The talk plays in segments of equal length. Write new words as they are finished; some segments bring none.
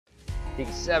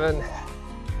87,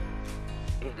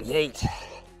 88,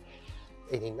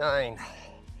 89,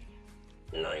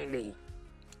 90,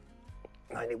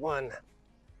 91,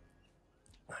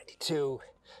 92.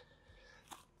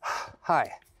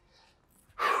 Hi.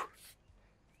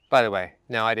 By the way,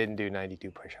 no, I didn't do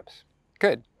 92 push-ups.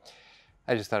 Good.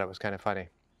 I just thought it was kind of funny.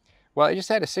 Well, I just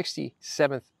had a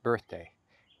 67th birthday,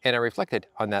 and I reflected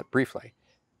on that briefly,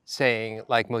 saying,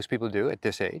 like most people do at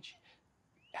this age,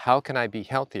 how can I be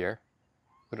healthier?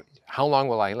 How long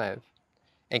will I live?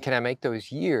 And can I make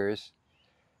those years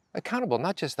accountable?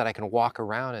 Not just that I can walk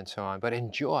around and so on, but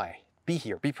enjoy, be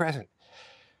here, be present.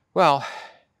 Well, it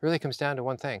really comes down to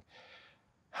one thing.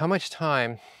 How much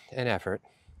time and effort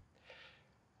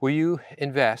will you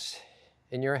invest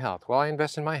in your health? Well, I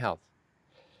invest in my health.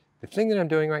 The thing that I'm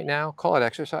doing right now, call it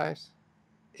exercise,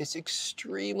 is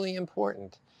extremely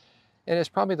important. And it's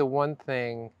probably the one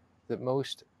thing that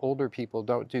most older people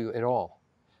don't do at all.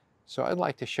 So I'd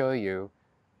like to show you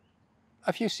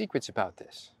a few secrets about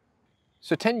this.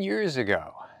 So 10 years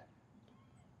ago,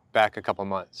 back a couple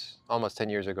months, almost 10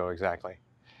 years ago exactly,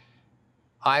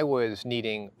 I was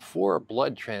needing 4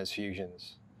 blood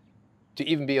transfusions to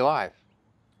even be alive.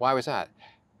 Why was that?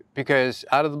 Because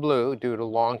out of the blue, due to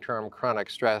long-term chronic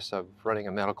stress of running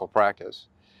a medical practice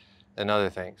and other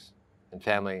things, and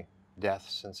family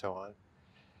deaths and so on,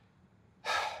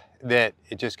 that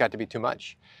it just got to be too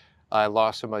much. I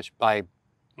lost so much,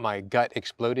 my gut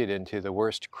exploded into the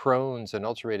worst Crohn's and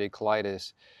ulcerative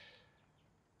colitis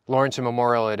Lawrence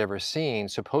Memorial had ever seen,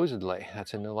 supposedly.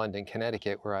 That's in New London,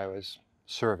 Connecticut, where I was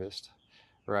serviced,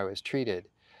 where I was treated.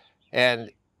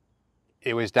 And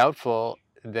it was doubtful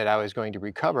that I was going to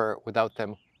recover without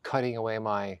them cutting away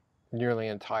my nearly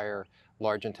entire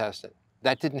large intestine.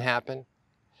 That didn't happen.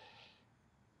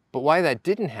 But why that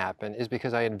didn't happen is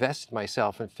because I invested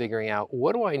myself in figuring out,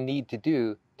 what do I need to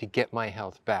do to get my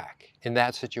health back in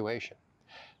that situation?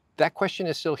 That question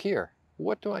is still here.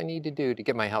 What do I need to do to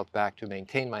get my health back, to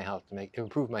maintain my health, to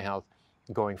improve my health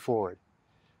going forward?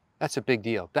 That's a big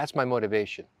deal. That's my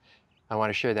motivation. I want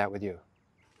to share that with you.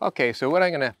 Okay, so what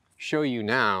I'm going to show you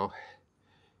now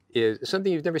is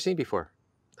something you've never seen before.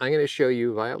 I'm going to show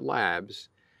you via labs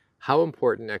how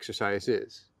important exercise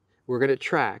is. We're going to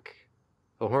track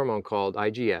a hormone called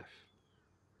IGF-1,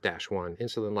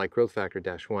 insulin-like growth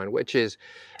factor-1, which is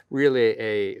really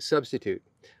a substitute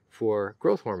for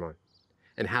growth hormone,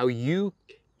 and how you,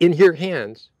 in your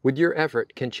hands, with your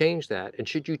effort, can change that. And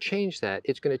should you change that,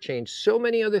 it's going to change so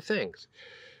many other things.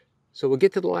 So we'll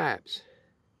get to the labs.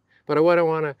 But I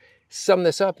want to sum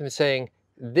this up in saying,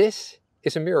 this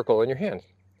is a miracle in your hand.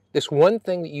 This one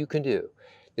thing that you can do,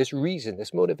 this reason,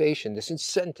 this motivation, this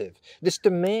incentive, this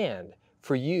demand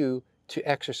for you to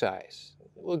exercise.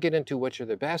 We'll get into which are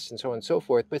the best and so on and so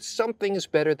forth, but something is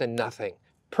better than nothing.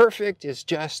 Perfect is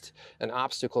just an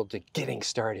obstacle to getting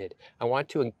started. I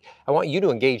want you to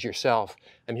engage yourself.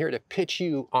 I'm here to pitch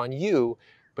you on you,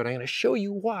 but I'm going to show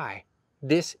you why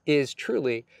this is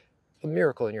truly a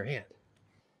miracle in your hand.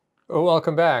 Oh,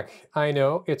 welcome back. I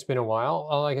know it's been a while.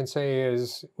 All I can say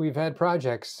is we've had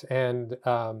projects, and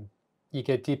you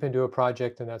get deep into a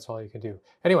project and that's all you can do.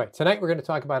 Anyway, tonight we're going to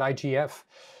talk about IGF.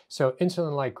 So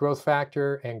insulin-like growth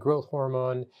factor and growth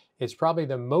hormone is probably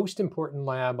the most important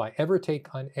lab I ever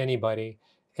take on anybody.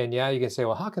 And yeah, you can say,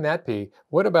 well, how can that be?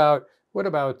 What about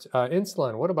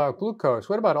insulin? What about glucose?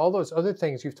 What about all those other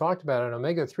things you've talked about, an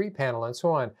omega-3 panel and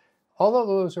so on? All of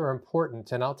those are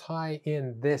important, and I'll tie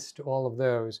in this to all of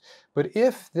those. But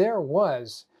if there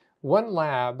was one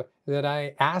lab that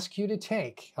I ask you to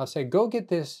take, I'll say, go get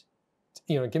this,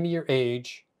 give me your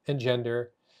age and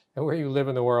gender and where you live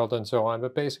in the world and so on,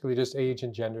 but basically just age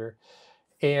and gender,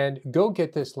 and go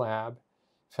get this lab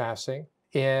fasting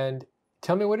and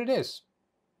tell me what it is.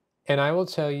 And I will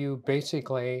tell you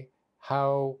basically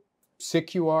how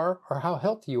sick you are or how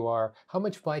healthy you are, how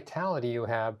much vitality you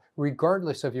have,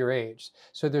 regardless of your age.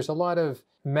 So there's a lot of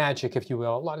magic, if you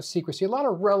will, a lot of secrecy, a lot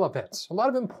of relevance, a lot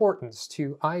of importance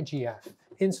to IGF,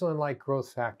 insulin-like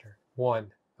growth factor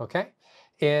 1, okay?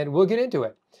 And we'll get into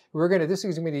it. This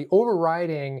is going to be the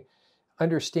overriding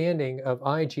understanding of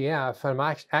IGF. I'm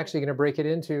actually going to break it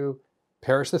into,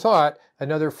 perish the thought,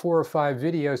 another 4 or 5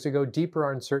 videos to go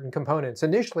deeper on certain components.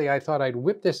 Initially, I thought I'd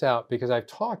whip this out because I've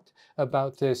talked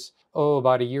about this,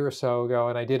 about a year or so ago,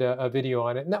 and I did a video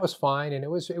on it, and that was fine, and it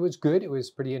was good. It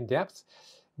was pretty in-depth.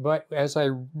 But as I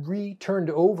returned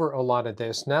over a lot of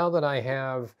this, now that I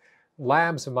have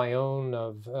labs of my own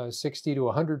of 60 to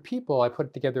 100 people, I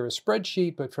put together a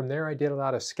spreadsheet, but from there I did a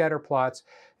lot of scatter plots.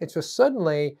 And so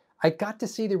suddenly I got to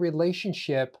see the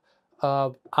relationship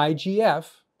of IGF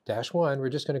 -1, we're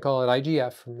just going to call it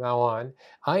IGF from now on.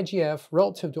 IGF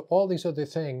relative to all these other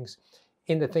things,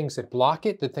 in the things that block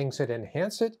it, the things that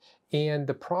enhance it, and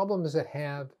the problems that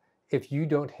have if you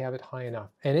don't have it high enough.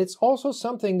 And it's also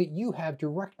something that you have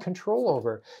direct control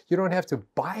over. You don't have to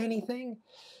buy anything,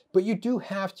 but you do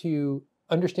have to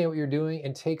understand what you're doing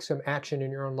and take some action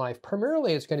in your own life.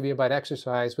 Primarily, it's going to be about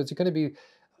exercise, but it's going to be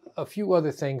a few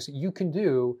other things that you can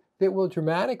do that will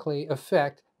dramatically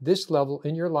affect this level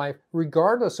in your life,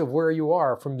 regardless of where you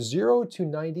are, from 0 to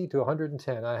 90 to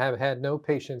 110. I have had no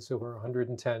patients who are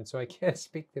 110, so I can't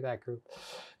speak to that group.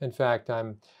 In fact,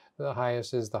 the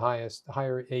highest is the highest,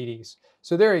 higher 80s.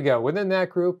 So there you go. Within that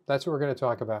group, that's what we're going to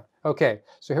talk about. Okay,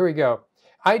 so here we go.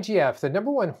 IGF, the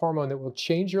 #1 hormone that will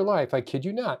change your life, I kid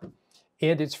you not,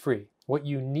 and it's free. What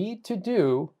you need to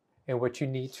do and what you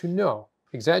need to know.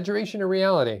 Exaggeration or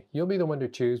reality, you'll be the one to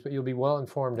choose, but you'll be well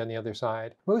informed on the other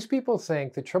side. Most people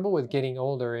think the trouble with getting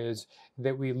older is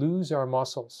that we lose our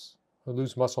muscles, or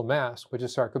lose muscle mass, which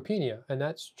is sarcopenia, and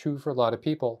that's true for a lot of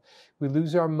people. We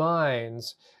lose our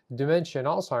minds, dementia and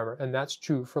Alzheimer, and that's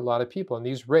true for a lot of people. And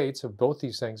these rates of both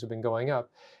these things have been going up.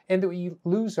 And that we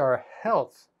lose our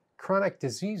health, chronic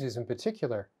diseases in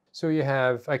particular. So you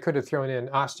have, I could have thrown in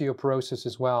osteoporosis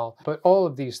as well, but all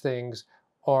of these things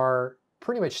are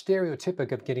pretty much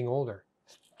stereotypic of getting older.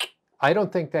 I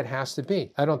don't think that has to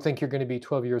be. I don't think you're going to be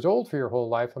 12 years old for your whole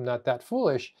life. I'm not that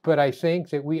foolish, but I think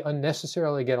that we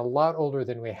unnecessarily get a lot older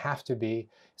than we have to be.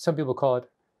 Some people call it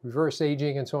reverse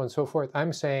aging and so on and so forth.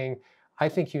 I'm saying I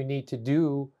think you need to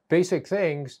do basic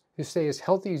things to stay as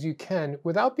healthy as you can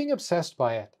without being obsessed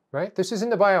by it, right? This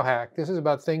isn't a biohack. This is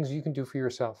about things you can do for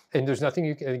yourself. And there's nothing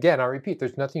you can, again, I repeat,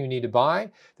 there's nothing you need to buy.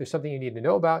 There's something you need to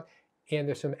know about, and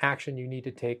there's some action you need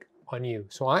to take on you.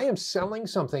 So I am selling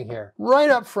something here. Right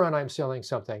up front, I'm selling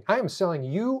something. I am selling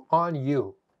you on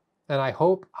you. And I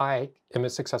hope I am a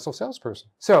successful salesperson.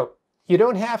 So you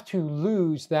don't have to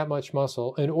lose that much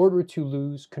muscle in order to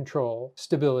lose control,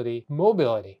 stability,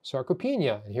 mobility,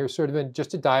 sarcopenia. And here's sort of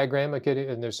just a diagram.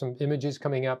 And there's some images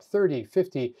coming up, 30,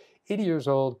 50, 80 years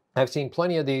old. I've seen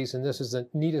plenty of these, and this is the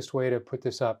neatest way to put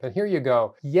this up. And here you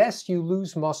go. Yes, you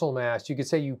lose muscle mass. You could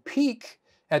say you peak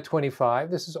at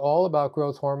 25. This is all about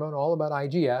growth hormone, all about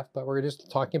IGF, but we're just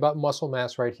talking about muscle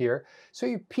mass right here. So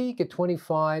you peak at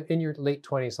 25 in your late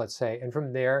 20s, let's say, and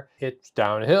from there, it's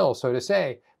downhill, so to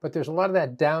say. But there's a lot of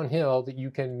that downhill that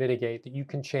you can mitigate, that you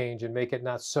can change and make it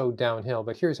not so downhill.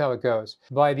 But here's how it goes.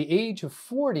 By the age of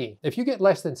 40, if you get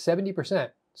less than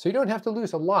 70%, so you don't have to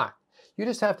lose a lot, you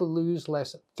just have to lose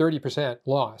less 30%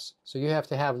 loss. So you have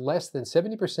to have less than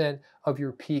 70% of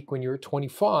your peak when you're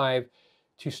 25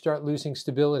 to start losing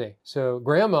stability. So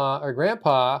grandma or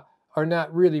grandpa are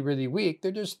not really, really weak.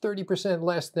 They're just 30%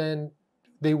 less than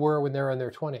they were when they're in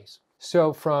their 20s.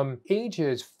 So from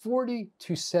ages 40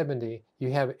 to 70,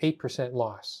 you have 8%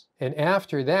 loss. And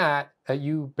after that,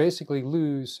 you basically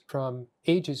lose from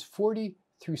ages 40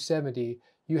 through 70,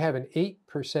 you have an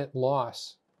 8%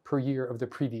 loss per year of the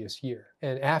previous year.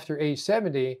 And after age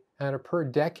 70, on a per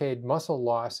decade, muscle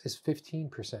loss is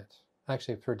 15%.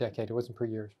 Actually, per decade, it wasn't per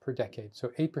year, per decade.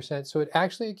 So 8%, so it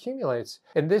actually accumulates.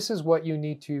 And this is what you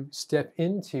need to step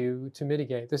into to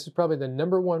mitigate. This is probably the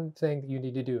 #1 thing that you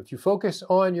need to do. If you focus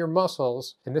on your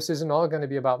muscles, and this isn't all going to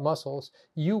be about muscles,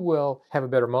 you will have a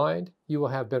better mind, you will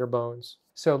have better bones.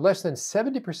 So less than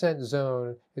 70%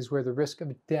 zone is where the risk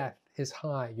of death is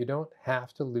high. You don't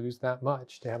have to lose that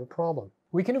much to have a problem.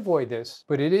 We can avoid this,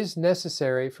 but it is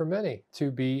necessary for many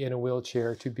to be in a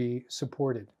wheelchair, to be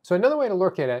supported. So another way to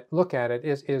look at it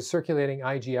is circulating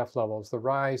IGF levels, the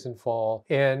rise and fall.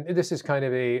 And this is kind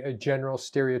of a general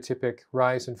stereotypic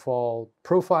rise and fall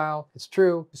profile. It's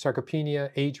true,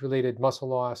 sarcopenia, age-related muscle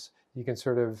loss, you can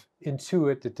sort of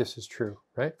intuit that this is true,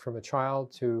 right? From a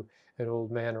child to an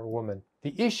old man or woman.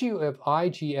 The issue of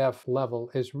IGF level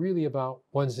is really about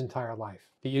one's entire life.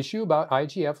 The issue about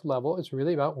IGF level is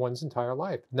really about one's entire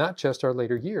life, not just our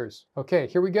later years. Okay,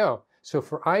 here we go. So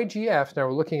for IGF, now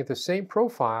we're looking at the same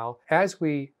profile as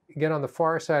we get on the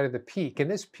far side of the peak. And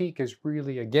this peak is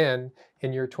really, again,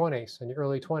 in your 20s, in your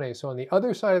early 20s. So on the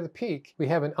other side of the peak, we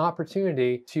have an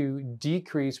opportunity to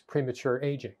decrease premature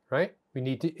aging, right? We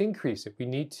need to increase it. We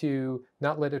need to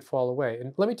not let it fall away.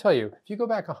 And let me tell you, if you go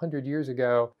back 100 years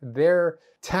ago, their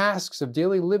tasks of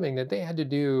daily living that they had to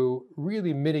do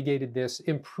really mitigated this,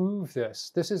 improved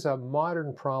this. This is a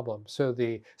modern problem. So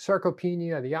the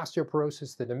sarcopenia, the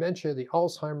osteoporosis, the dementia, the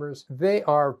Alzheimer's, they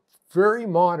are very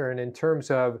modern in terms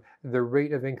of the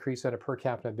rate of increase on a per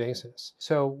capita basis.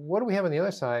 So what do we have on the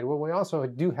other side? Well, we also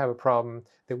do have a problem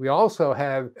that we also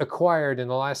have acquired in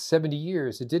the last 70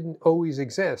 years. It didn't always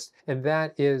exist, and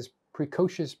that is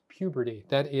precocious puberty.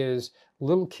 That is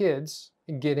little kids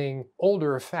getting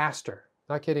older faster.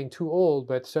 Not getting too old,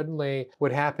 but suddenly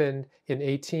what happened in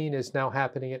 18 is now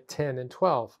happening at 10 and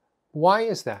 12. Why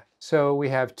is that? So we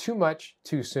have too much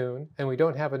too soon, and we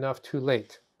don't have enough too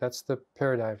late. That's the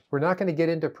paradigm. We're not going to get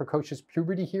into precocious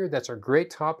puberty here. That's a great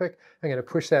topic. I'm going to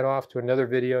push that off to another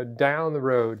video down the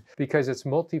road because it's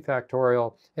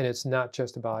multifactorial and it's not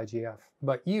just about IGF.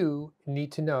 But you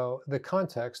need to know the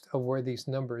context of where these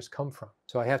numbers come from.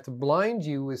 So I have to blind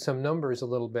you with some numbers a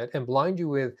little bit and blind you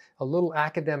with a little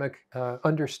academic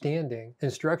understanding,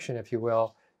 instruction, if you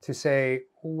will, to say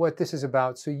what this is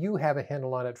about so you have a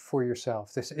handle on it for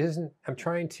yourself. This isn't, I'm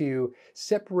trying to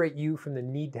separate you from the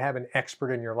need to have an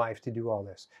expert in your life to do all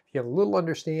this. If you have a little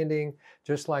understanding,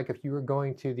 just like if you were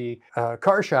going to the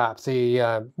car shop,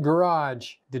 the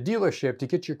garage, the dealership to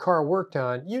get your car worked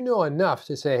on, you know enough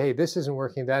to say, hey, this isn't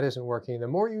working, that isn't working. The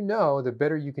more you know, the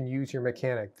better you can use your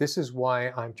mechanic. This is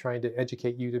why I'm trying to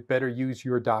educate you to better use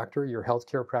your doctor, your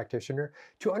healthcare practitioner,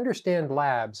 to understand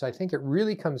labs. I think it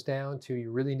really comes down to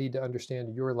you really need to understand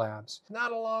your labs.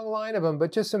 Not a long line of them,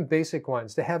 but just some basic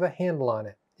ones to have a handle on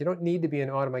it. You don't need to be an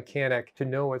auto mechanic to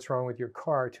know what's wrong with your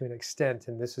car to an extent,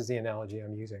 and this is the analogy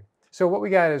I'm using. So what we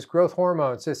got is growth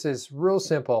hormones. This is real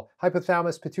simple.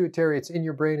 Hypothalamus, pituitary, it's in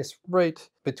your brain. It's right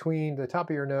between the top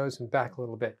of your nose and back a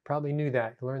little bit. Probably knew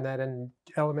that. You learned that in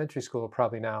elementary school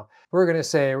probably now. We're going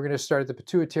to start at the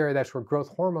pituitary. That's where growth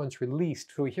hormone's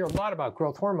released. So we hear a lot about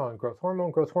growth hormone, growth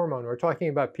hormone, growth hormone. We're talking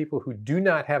about people who do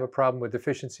not have a problem with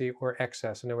deficiency or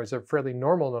excess. In other words, they're fairly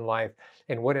normal in life.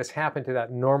 And what has happened to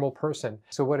that normal person?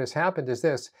 So what has happened is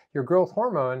this. Your growth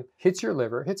hormone hits your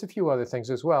liver, hits a few other things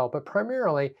as well, but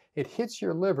primarily it hits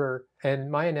your liver,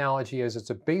 and my analogy is it's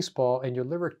a baseball and your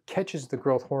liver catches the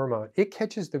growth hormone. It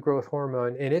catches the growth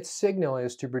hormone and its signal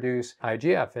is to produce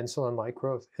IGF, insulin-like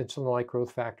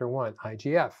growth factor 1,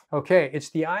 IGF. Okay, it's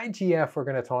the IGF we're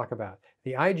going to talk about.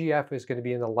 The IGF is going to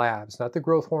be in the labs, not the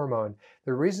growth hormone.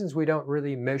 The reasons we don't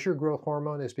really measure growth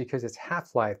hormone is because its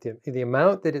half-life, the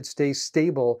amount that it stays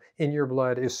stable in your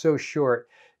blood is so short,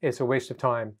 it's a waste of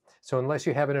time. So unless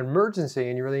you have an emergency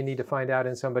and you really need to find out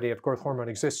in somebody if growth hormone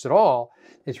exists at all,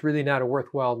 it's really not a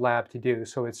worthwhile lab to do.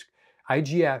 So it's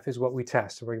IGF is what we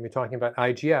test. So we're going to be talking about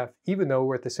IGF, even though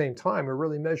we're at the same time, we're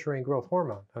really measuring growth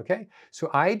hormone, okay? So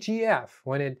IGF,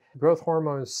 when growth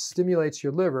hormone stimulates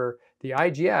your liver, the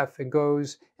IGF, it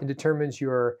goes and determines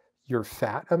your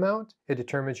fat amount, it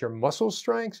determines your muscle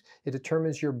strength, it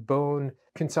determines your bone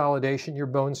consolidation, your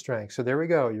bone strength. So there we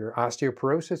go, your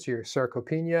osteoporosis, your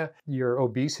sarcopenia, your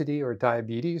obesity or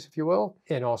diabetes, if you will,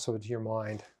 and also to your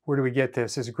mind. Where do we get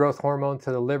this? This is growth hormone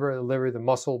to the liver, the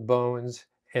muscle, bones,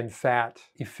 and fat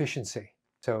efficiency.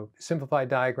 So simplified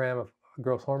diagram of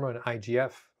growth hormone and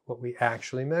IGF, what we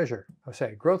actually measure. I'll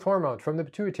say growth hormone from the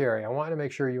pituitary. I want to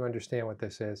make sure you understand what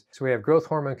this is. So we have growth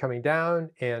hormone coming down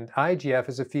and IGF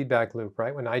is a feedback loop,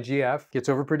 right? When IGF gets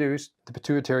overproduced, the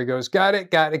pituitary goes, got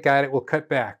it, we'll cut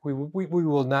back. We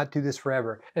will not do this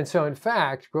forever. And so in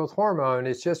fact, growth hormone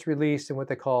is just released in what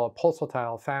they call a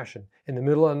pulsatile fashion. In the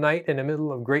middle of the night, in the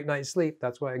middle of great night's sleep.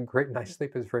 That's why a great night's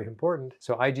sleep is very important.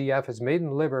 So IGF is made in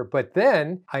the liver, but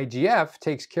then IGF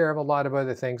takes care of a lot of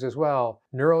other things as well.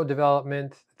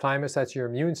 Neurodevelopment, thymus, that's your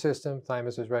immune system.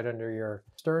 Thymus is right under your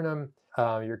sternum,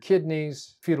 your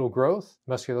kidneys, fetal growth,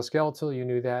 musculoskeletal, you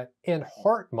knew that, and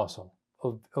heart muscle,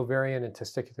 ovarian and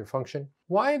testicular function.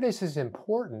 Why this is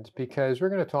important? Because we're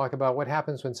going to talk about what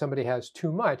happens when somebody has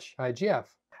too much IGF.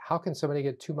 How can somebody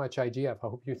get too much IGF? I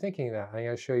hope you're thinking that. I'm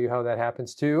going to show you how that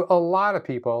happens to a lot of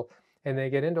people, and they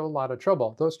get into a lot of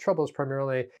trouble. Those troubles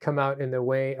primarily come out in the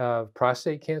way of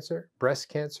prostate cancer, breast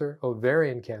cancer,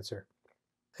 ovarian cancer.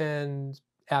 And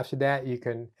after that, you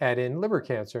can add in liver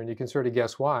cancer, and you can sort of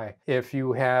guess why. If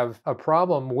you have a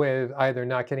problem with either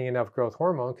not getting enough growth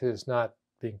hormone because it's not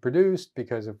being produced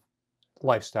because of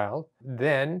lifestyle,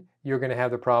 then you're going to have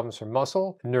the problems from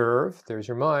muscle, nerve, there's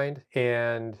your mind,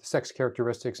 and sex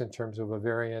characteristics in terms of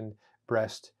ovarian,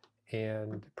 breast,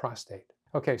 and prostate.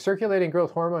 Okay, circulating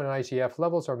growth hormone and IGF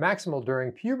levels are maximal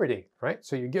during puberty, right?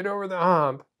 So you get over the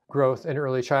hump, growth in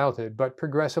early childhood, but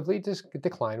progressively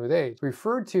decline with age.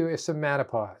 Referred to as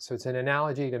somatopause. So it's an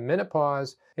analogy to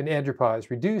menopause and andropause.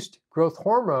 Reduced growth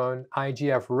hormone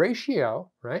IGF ratio,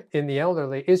 right, in the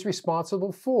elderly is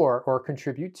responsible for or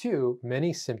contribute to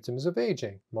many symptoms of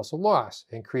aging. Muscle loss,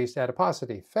 increased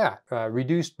adiposity, fat,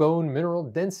 reduced bone mineral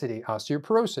density,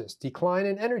 osteoporosis, decline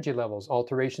in energy levels,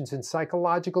 alterations in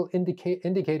psychological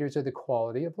indicators of the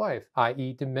quality of life,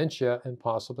 i.e. dementia and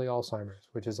possibly Alzheimer's,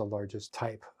 which is the largest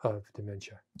type of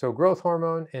dementia. So growth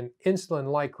hormone and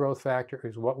insulin-like growth factor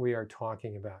is what we are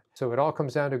talking about. So it all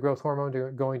comes down to growth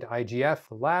hormone going to IGF.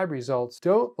 The lab results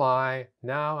don't lie.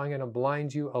 Now I'm going to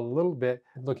blind you a little bit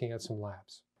looking at some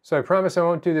labs. So I promise I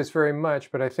won't do this very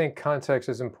much, but I think context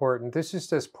is important. This is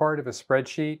just part of a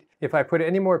spreadsheet. If I put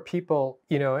any more people,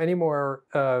 any more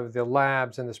of the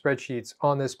labs and the spreadsheets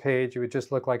on this page, it would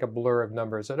just look like a blur of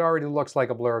numbers. It already looks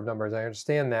like a blur of numbers. I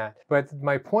understand that. But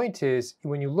my point is,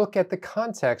 when you look at the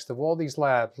context of all these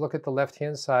labs, look at the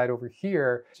left-hand side over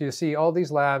here, so you'll see all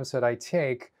these labs that I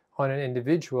take on an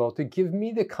individual to give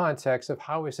me the context of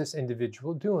how is this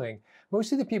individual doing.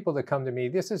 Most of the people that come to me,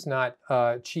 this is not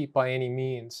cheap by any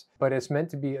means, but it's meant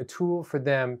to be a tool for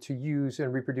them to use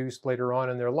and reproduce later on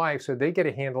in their life so they get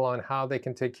a handle on how they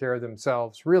can take care of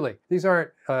themselves. Really, these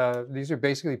are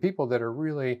basically people that are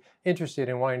really interested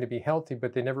in wanting to be healthy,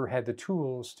 but they never had the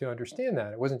tools to understand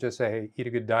that. It wasn't just say, hey, eat a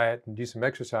good diet and do some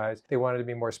exercise. They wanted to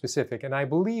be more specific. And I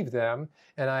believe them,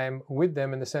 and I'm with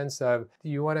them in the sense of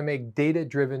you want to make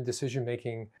data-driven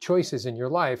decision-making choices in your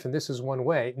life. And this is one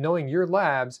way. Knowing your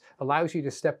labs allows you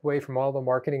to step away from all the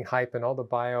marketing hype and all the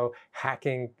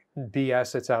biohacking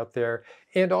BS that's out there,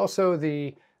 and also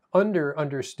the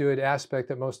understood aspect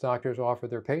that most doctors offer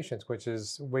their patients, which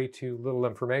is way too little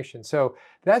information. So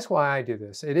that's why I do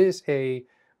this. It is a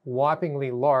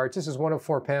whoppingly large, this is one of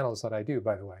 4 panels that I do,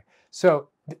 by the way. So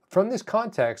from this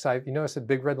context, you notice a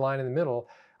big red line in the middle.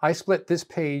 I split this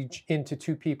page into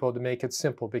 2 people to make it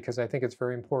simple because I think it's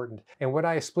very important. And what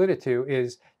I split it to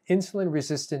is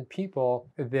insulin-resistant people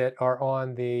that are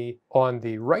on the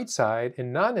right side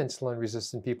and non-insulin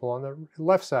resistant people on the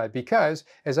left side. Because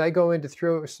as I go in to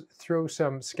throw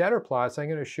some scatter plots, I'm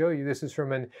going to show you this is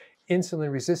from an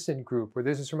insulin resistant group, or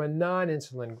this is from a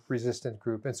non-insulin resistant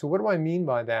group. And so what do I mean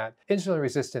by that? Insulin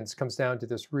resistance comes down to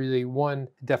this really one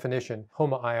definition,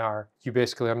 HOMA-IR. You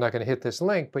basically, I'm not going to hit this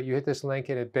link, but you hit this link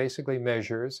and it basically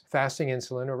measures fasting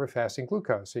insulin over fasting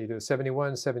glucose. So you do a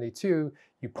 71, 72,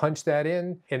 you punch that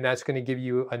in, and that's going to give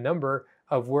you a number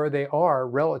of where they are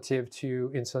relative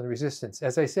to insulin resistance.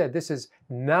 As I said, this is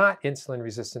not insulin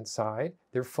resistant side.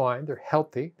 They're fine, they're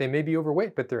healthy. They may be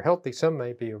overweight, but they're healthy. Some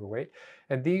may be overweight.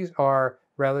 And these are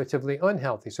relatively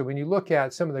unhealthy. So when you look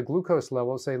at some of the glucose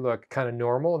levels, they look kind of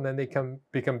normal and then they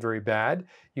become very bad.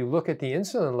 You look at the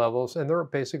insulin levels and they're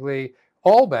basically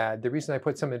all bad. The reason I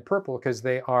put some in purple because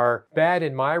they are bad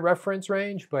in my reference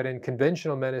range, but in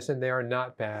conventional medicine, they are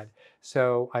not bad.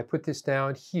 So I put this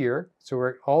down here.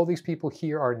 So all these people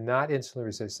here are not insulin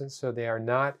resistant. So they are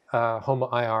not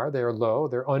HOMA-IR. They are low.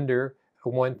 They're under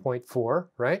 1.4,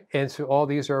 right? And so all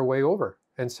these are way over.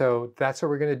 And so that's how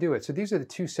we're going to do it. So these are the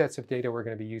 2 sets of data we're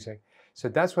going to be using. So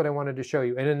that's what I wanted to show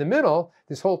you. And in the middle,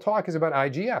 this whole talk is about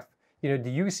IGF. Do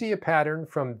you see a pattern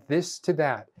from this to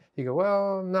that? You go,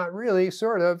 well, not really,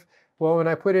 sort of. Well, when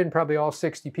I put in probably all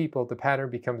 60 people, the pattern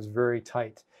becomes very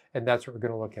tight. And that's what we're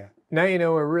going to look at. Now you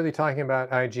know we're really talking about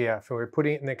IGF, and we're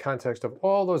putting it in the context of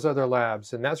all those other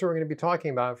labs. And that's what we're going to be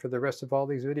talking about for the rest of all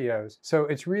these videos. So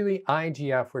it's really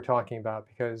IGF we're talking about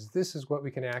because this is what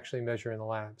we can actually measure in the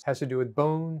labs. It has to do with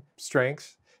bone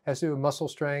strength, has to do with muscle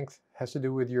strength, has to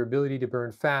do with your ability to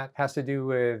burn fat, has to do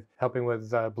with helping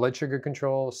with blood sugar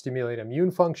control, stimulate immune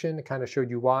function. I kind of showed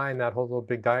you why in that whole little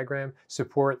big diagram.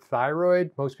 Support thyroid.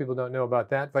 Most people don't know about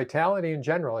that. Vitality in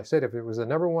general. I said if it was the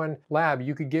 #1 lab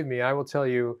you could give me, I will tell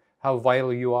you how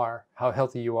vital you are, how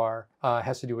healthy you are.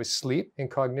 Has to do with sleep and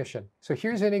cognition. So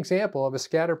here's an example of a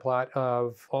scatter plot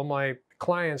of all my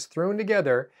clients thrown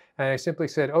together. And I simply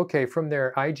said, okay, from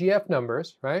their IGF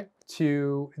numbers, right,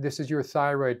 to this is your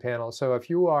thyroid panel. So if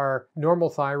you are, normal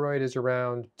thyroid is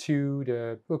around 2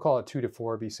 to, we'll call it 2 to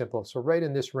 4, be simple. So right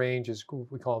in this range is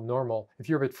what we call normal. If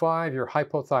you're at 5, you're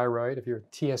hypothyroid. If you're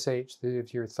TSH,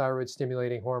 if your thyroid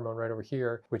stimulating hormone right over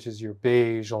here, which is your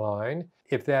beige line.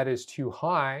 If that is too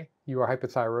high, you are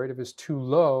hypothyroid. If it's too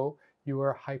low, you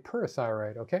are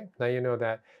hyperthyroid, okay? Now you know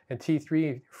that. And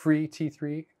T3, free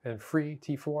T3 and free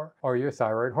T4 are your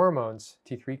thyroid hormones.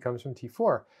 T3 comes from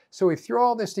T4. So we throw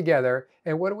all this together,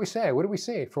 and what do we say? What do we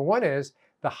see? For one is,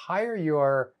 the higher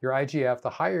your IGF, the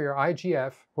higher your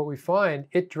IGF, what we find,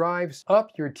 it drives up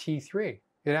your T3.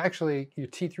 It actually, your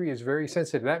T3 is very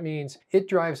sensitive. That means it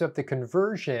drives up the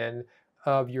conversion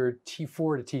of your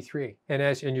T4 to T3. And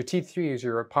your T3 is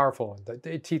your powerful one.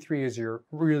 The T3 is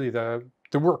really the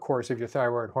workhorse of your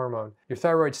thyroid hormone. Your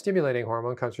thyroid stimulating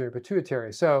hormone comes from your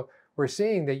pituitary. So we're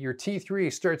seeing that your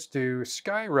T3 starts to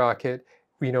skyrocket,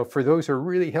 for those who are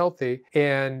really healthy,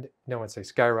 and no one say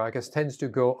skyrockets, tends to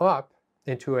go up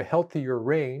into a healthier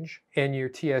range, and your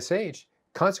TSH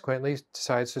consequently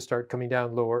decides to start coming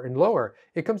down lower and lower.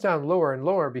 It comes down lower and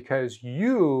lower because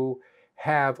you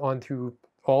have through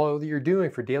all that you're doing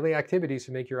for daily activities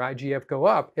to make your IGF go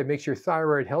up, it makes your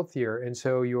thyroid healthier, and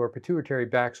so your pituitary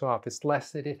backs off. It's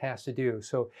less that it has to do,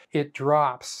 so it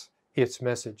drops its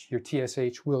message. Your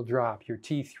TSH will drop. Your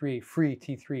T3, free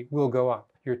T3, will go up.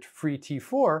 Your free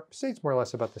T4 stays more or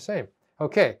less about the same.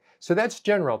 Okay, so that's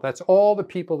general. That's all the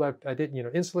people that I did,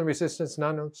 insulin resistance,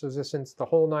 non-insulin resistance, the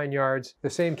whole 9 yards, the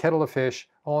same kettle of fish,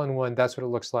 all in one. That's what it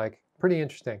looks like. Pretty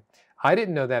interesting. I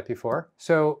didn't know that before.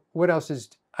 So what else does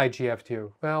IGF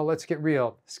do? Well, let's get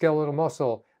real. Skeletal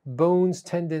muscle, bones,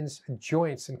 tendons,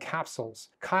 joints, and capsules,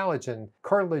 collagen,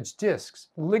 cartilage, discs,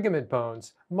 ligament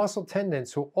bones, muscle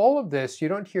tendons. So all of this, you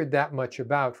don't hear that much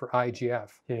about for IGF.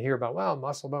 You hear about, well,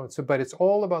 muscle bones, but it's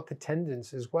all about the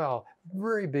tendons as well.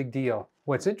 Very big deal.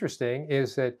 What's interesting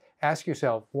is that, ask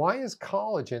yourself, why is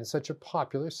collagen such a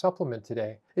popular supplement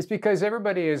today? It's because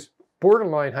everybody is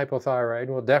borderline hypothyroid,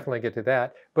 we'll definitely get to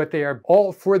that, but they are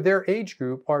all, for their age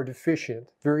group, are deficient,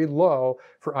 very low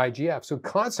for IGF. So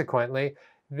consequently,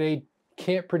 they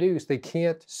can't produce, they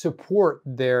can't support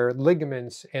their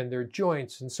ligaments and their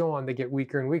joints and so on. They get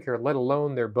weaker and weaker, let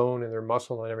alone their bone and their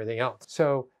muscle and everything else.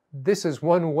 So this is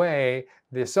one way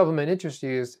the supplement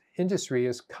industry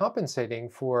is compensating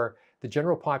for the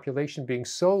general population being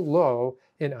so low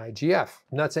in IGF.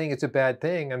 I'm not saying it's a bad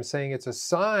thing. I'm saying it's a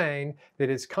sign that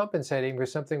it's compensating for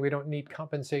something we don't need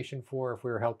compensation for if we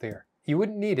were healthier. You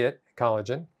wouldn't need it,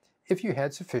 collagen, if you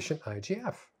had sufficient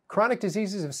IGF. Chronic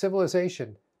diseases of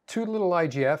civilization. Too little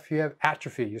IGF, you have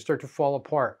atrophy, you start to fall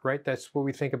apart, right? That's what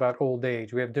we think about old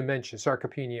age. We have dementia,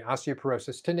 sarcopenia,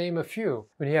 osteoporosis, to name a few.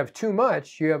 When you have too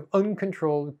much, you have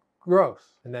uncontrolled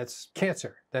growth, and that's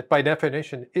cancer. That by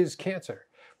definition is cancer.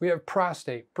 We have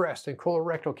prostate, breast, and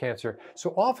colorectal cancer.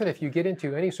 So often if you get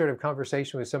into any sort of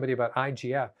conversation with somebody about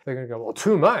IGF, they're going to go, well,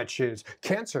 too much is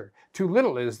cancer. Too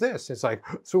little is this. It's like,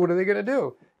 so what are they going to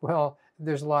do? Well,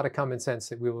 there's a lot of common sense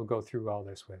that we will go through all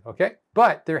this with, okay?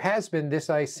 But there has been this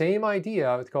same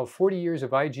idea, it's called 40 years of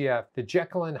IGF, the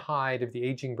Jekyll and Hyde of the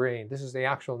aging brain. This is the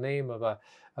actual name of a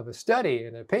study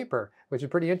in a paper, which is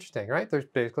pretty interesting, right? They're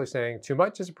basically saying too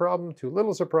much is a problem, too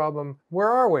little is a problem. Where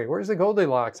are we? Where's the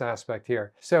Goldilocks aspect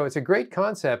here? So it's a great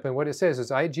concept, and what it says is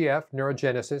IGF,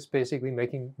 neurogenesis, basically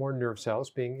making more nerve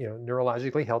cells, being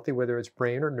neurologically healthy, whether it's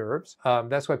brain or nerves.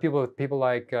 That's why people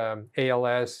like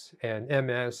ALS and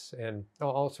MS and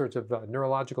all sorts of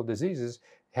neurological diseases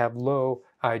have low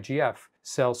IGF.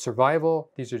 Cell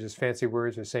survival, these are just fancy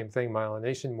words, the same thing,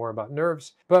 myelination, more about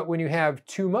nerves. But when you have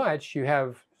too much, you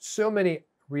have so many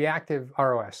reactive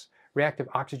ROS, reactive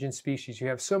oxygen species, you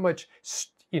have so much,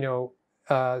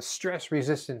 stress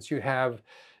resistance, you have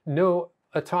no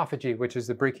autophagy, which is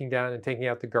the breaking down and taking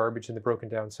out the garbage in the broken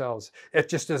down cells. It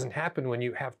just doesn't happen when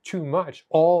you have too much,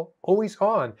 always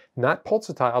on, not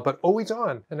pulsatile, but always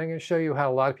on. And I'm going to show you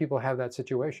how a lot of people have that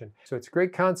situation. So it's a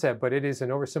great concept, but it is an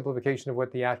oversimplification of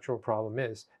what the actual problem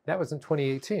is. That was in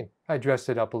 2018. I dressed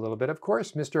it up a little bit. Of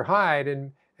course, Mr. Hyde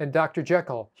and Dr.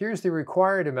 Jekyll. Here's the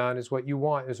required amount is what you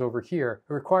want is over here.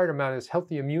 The required amount is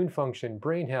healthy immune function,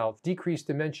 brain health, decreased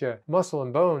dementia, muscle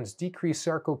and bones, decreased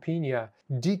sarcopenia,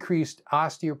 decreased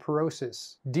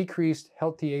osteoporosis, decreased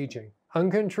healthy aging.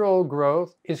 Uncontrolled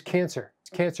growth is cancer. It's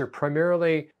cancer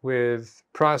primarily with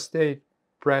prostate,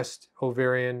 breast,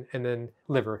 ovarian, and then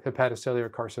liver, hepatocellular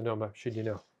carcinoma, should you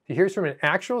know. Here's from an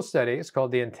actual study. It's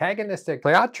called the antagonistic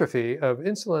pleiotrophy of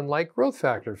insulin-like growth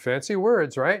factor. Fancy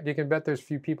words, right? You can bet there's a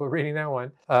few people reading that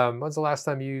one. When's the last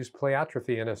time you used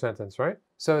pleiotrophy in a sentence, right?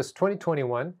 So it's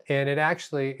 2021, and it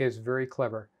actually is very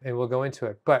clever, and we'll go into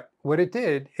it. But what it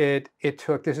did, it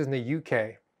took, this is in the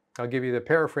UK. I'll give you the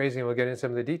paraphrasing and we'll get into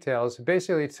some of the details. It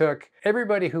basically took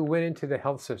everybody who went into the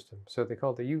health system, so they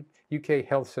call it the UK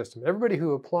health system. Everybody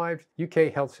who applied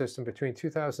UK health system between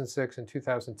 2006 and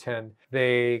 2010,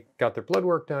 they got their blood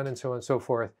work done and so on and so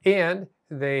forth. And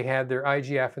they had their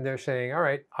IGF, and they're saying, all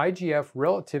right, IGF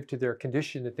relative to their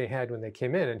condition that they had when they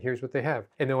came in, and here's what they have.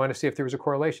 And they want to see if there was a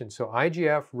correlation. So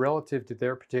IGF relative to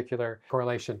their particular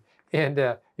correlation. And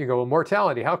you go, well,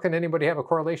 mortality, how can anybody have a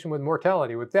correlation with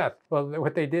mortality, with death? Well,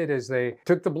 what they did is they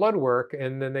took the blood work,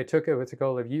 and then they took what's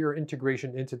called a year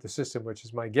integration into the system, which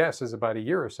is my guess is about a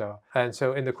year or so. And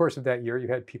so in the course of that year, you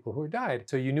had people who died.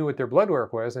 So you knew what their blood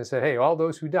work was, and said, hey, all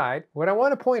those who died. What I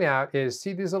want to point out is,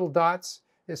 see these little dots?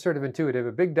 It's sort of intuitive.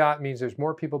 A big dot means there's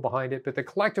more people behind it, but the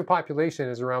collective population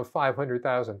is around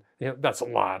 500,000. That's a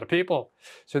lot of people.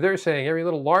 So they're saying every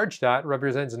little large dot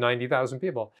represents 90,000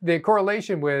 people. The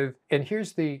correlation with, and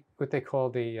here's what they call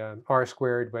the R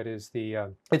squared, but is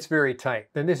it's very tight.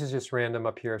 And this is just random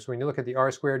up here. So when you look at the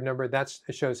R squared number,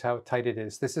 it shows how tight it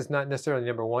is. This is not necessarily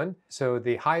number one. So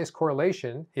the highest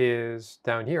correlation is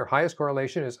down here. Highest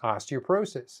correlation is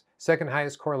osteoporosis. Second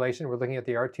highest correlation, we're looking at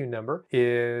the R2 number,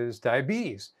 is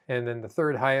diabetes. And then the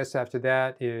third highest after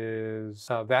that is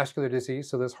vascular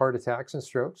disease, so there's heart attacks and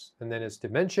strokes. Osteoporosis, and then it's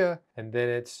dementia, and then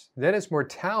it's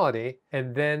mortality,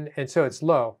 and so it's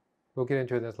low. We'll get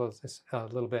into this a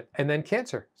little bit. And then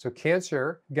cancer. So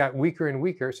cancer got weaker and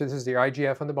weaker. So this is the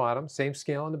IGF on the bottom, same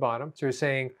scale on the bottom. So we're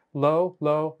saying low,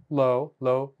 low, low,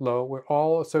 low, low. We're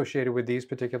all associated with these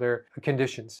particular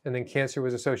conditions. And then cancer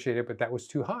was associated, but that was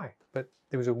too high. But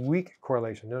there was a weak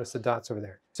correlation. Notice the dots over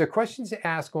there. So questions to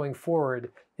ask going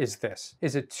forward is this.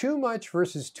 Is it too much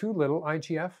versus too little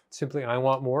IGF? Simply, I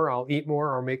want more, I'll eat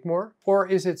more or make more? Or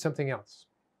is it something else?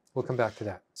 We'll come back to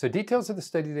that. So details of the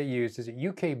study they used is a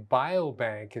UK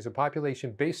Biobank is a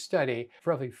population-based study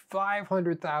for roughly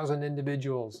 500,000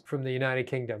 individuals from the United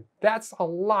Kingdom. That's a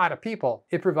lot of people.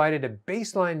 It provided a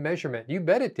baseline measurement, you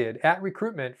bet it did, at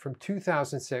recruitment from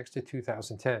 2006 to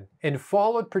 2010, and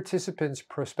followed participants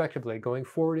prospectively going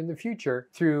forward in the future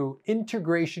through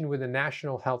integration with the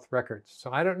National Health Records. So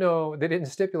I don't know, they didn't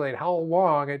stipulate how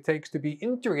long it takes to be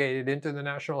integrated into the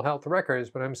National Health Records,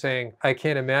 but I'm saying I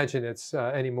can't imagine it's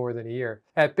any more than a year.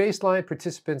 At baseline,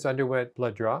 participants underwent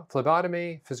blood draw,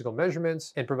 phlebotomy, physical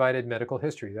measurements, and provided medical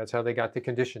history. That's how they got the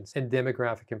conditions and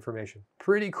demographic information.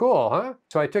 Pretty cool, huh?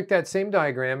 So I took that same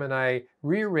diagram and I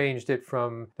rearranged it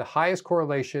from the highest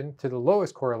correlation to the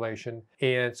lowest correlation.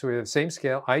 And so we have the same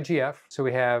scale, IGF. So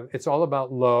we have, it's all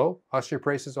about low.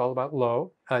 Osteoporosis is all about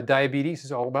low. Diabetes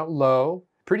is all about low.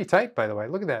 Pretty tight, by the way.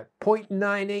 Look at that.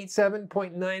 0.987,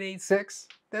 0.986.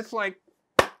 That's like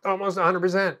almost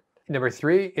 100%. Number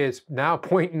 3 is now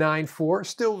 0.94,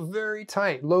 still very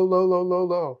tight, low, low, low, low,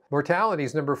 low. Mortality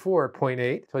is number 4,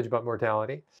 0.8, told you about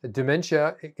mortality.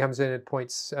 Dementia, it comes in at call it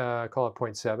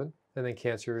 0.7, and then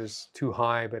cancer is too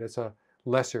high, but it's a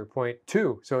lesser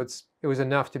 0.2, so it was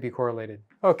enough to be correlated.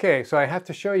 Okay, so I have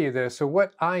to show you this. So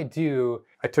what I do,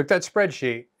 I took that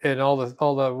spreadsheet and all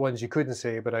the ones you couldn't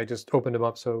see, but I just opened them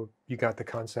up so you got the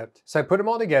concept. So I put them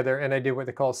all together and I did what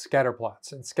they call scatter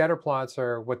plots. And scatter plots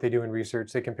are what they do in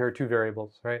research. They compare two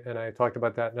variables, right? And I talked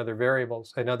about that in other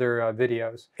variables, in other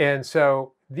videos. And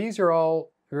so these are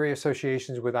all very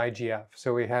associations with IGF.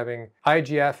 So we're having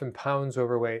IGF in pounds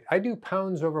overweight. I do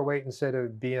pounds overweight instead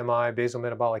of BMI, basal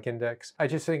metabolic index. I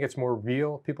just think it's more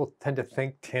real. People tend to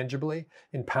think tangibly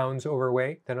in pounds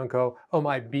overweight. They don't go, oh,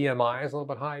 my BMI is a little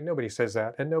bit high. Nobody says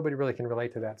that, and nobody really can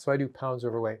relate to that. So I do pounds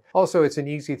overweight. Also, it's an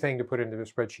easy thing to put into the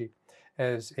spreadsheet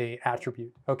as an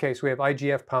attribute. Okay, so we have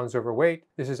IGF pounds overweight.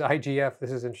 This is IGF,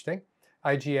 this is interesting.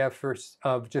 IGF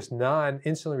of just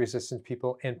non-insulin resistant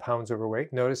people in pounds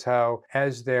overweight. Notice how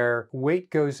as their weight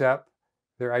goes up,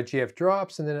 their IGF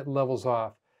drops and then it levels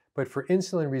off. But for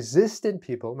insulin resistant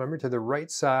people, remember to the right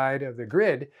side of the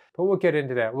grid, but we'll get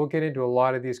into that. We'll get into a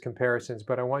lot of these comparisons,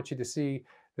 but I want you to see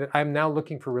that I'm now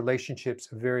looking for relationships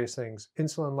of various things.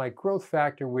 Insulin-like growth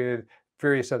factor with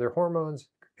various other hormones,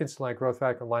 insulin-like growth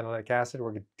factor, linoleic acid,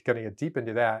 we're going to get deep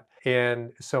into that,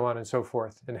 and so on and so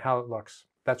forth, and how it looks.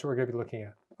 That's what we're going to be looking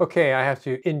at. Okay, I have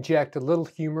to inject a little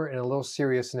humor and a little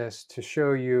seriousness to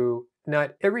show you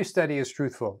not every study is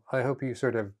truthful. I hope you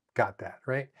sort of got that,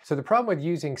 right? So the problem with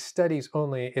using studies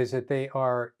only is that they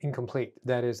are incomplete.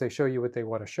 That is, they show you what they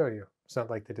want to show you. It's not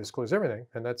like they disclose everything,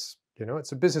 and that's,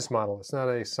 it's a business model. It's not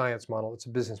a science model, it's a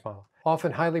business model.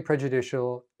 Often highly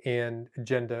prejudicial and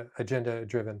agenda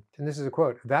driven. And this is a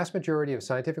quote, vast majority of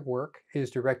scientific work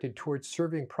is directed towards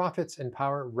serving profits and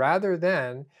power rather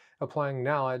than applying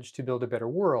knowledge to build a better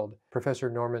world. Professor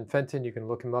Norman Fenton, you can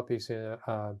look him up. He's a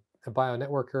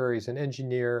bio-networker, he's an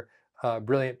engineer,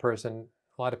 brilliant person,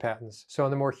 a lot of patents. So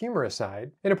on the more humorous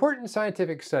side, an important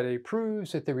scientific study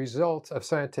proves that the result of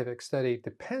scientific study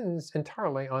depends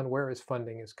entirely on where its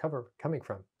funding is coming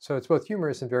from. So it's both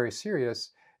humorous and very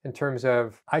serious in terms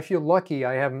of, I feel lucky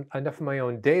I have enough of my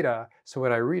own data, so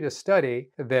when I read a study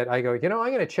that I go, I'm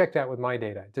going to check that with my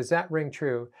data. Does that ring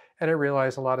true? And I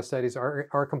realize a lot of studies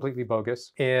are completely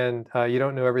bogus, and you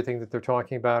don't know everything that they're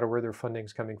talking about or where their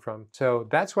funding's coming from. So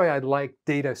that's why I like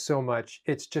data so much.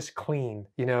 It's just clean.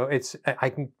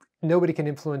 Nobody can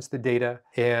influence the data,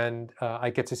 and I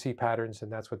get to see patterns,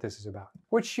 and that's what this is about.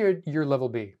 What should your level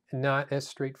be? Not as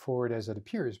straightforward as it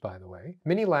appears, by the way.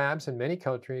 Many labs in many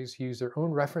countries use their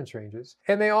own reference ranges,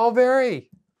 and they all vary.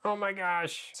 Oh my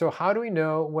gosh. So how do we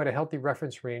know what a healthy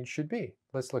reference range should be?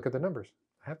 Let's look at the numbers.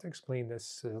 I have to explain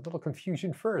this, a little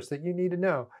confusion first that you need to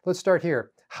know. Let's start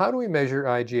here. How do we measure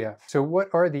IGF? So what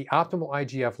are the optimal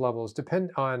IGF levels?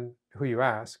 Depend on who you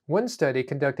ask. One study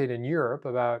conducted in Europe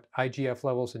about IGF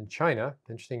levels in China,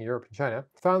 interesting, Europe and China,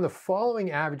 found the following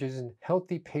averages in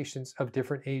healthy patients of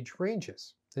different age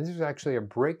ranges. And this was actually a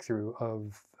breakthrough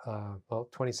of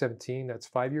 2017, that's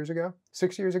 5 years ago,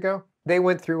 6 years ago. They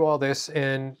went through all this,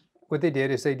 and what they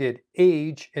did is they did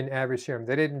age and average serum.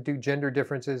 They didn't do gender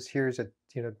differences. Here's a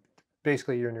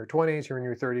basically you're in your 20s, you're in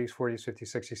your 30s, 40s,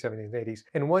 50s, 60s, 70s, 80s,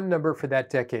 and one number for that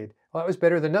decade. Well, that was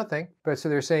better than nothing. But so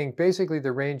they're saying basically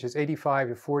the range is 85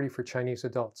 to 40 for Chinese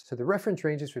adults. So the reference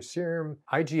ranges for serum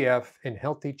IGF in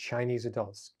healthy Chinese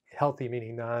adults. Healthy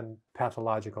meaning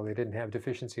non-pathological. They didn't have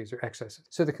deficiencies or excesses.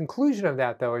 So the conclusion of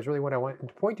that, though, is really what I want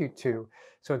to point you to.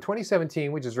 So in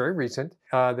 2017, which is very recent,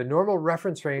 the normal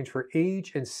reference range for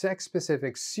age and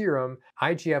sex-specific serum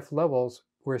IGF levels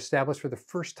were established for the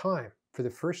first time. For the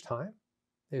first time?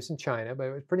 It was in China, but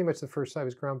it was pretty much the first time. It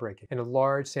was groundbreaking in a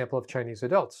large sample of Chinese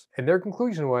adults. And their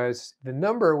conclusion was the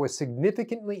number was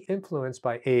significantly influenced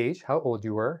by age, how old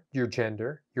you were, your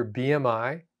gender, your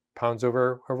BMI, pounds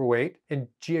overweight, and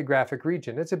geographic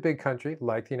region. It's a big country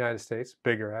like the United States,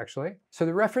 bigger actually. So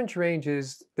the reference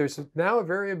ranges, there's now a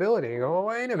variability. You go, oh,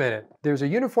 wait a minute. There's a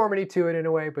uniformity to it in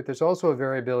a way, but there's also a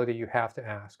variability you have to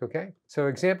ask, okay? So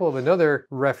example of another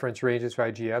reference ranges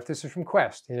for IGF, this is from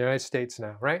Quest in the United States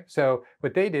now, right? So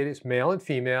what they did is male and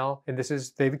female, and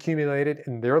they've accumulated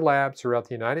in their labs throughout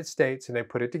the United States, and they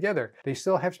put it together. They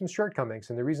still have some shortcomings,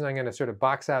 and the reason I'm gonna sort of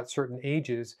box out certain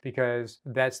ages, because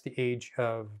that's the age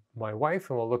of my wife,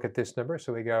 and we'll look at this number.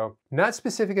 So we go, not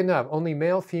specific enough, only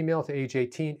male, female to age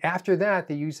 18. After that,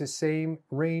 they use the same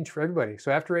range for everybody.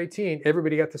 So after 18,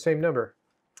 everybody got the same number.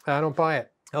 I don't buy it.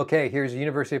 Okay, here's the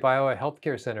University of Iowa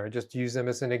Healthcare Center. I just use them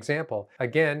as an example.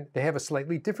 Again, they have a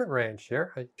slightly different range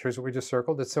here. Here's what we just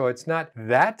circled. So it's not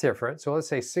that different. So let's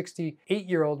say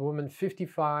 68-year-old woman,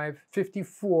 54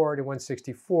 to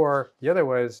 164. The other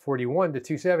was 41 to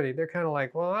 270. They're kind of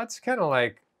like, well, that's kind of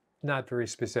like not very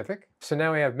specific. So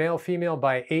now we have male, female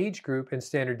by age group and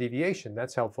standard deviation.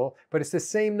 That's helpful, but it's the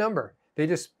same number. They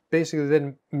just basically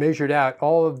then measured out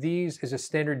all of these as a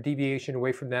standard deviation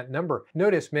away from that number.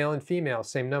 Notice male and female,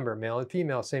 same number. Male and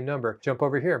female, same number. Jump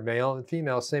over here, male and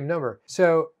female, same number.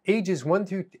 So ages 1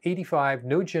 through 85,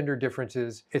 no gender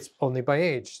differences. It's only by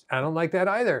age. I don't like that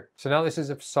either. So now this is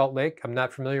a Salt Lake. I'm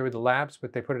not familiar with the labs,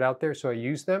 but they put it out there, so I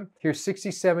use them. Here's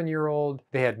 67-year-old.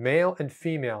 They had male and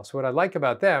female. So what I like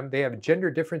about them, they have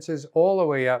gender differences all the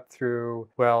way up through,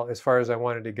 well, as far as I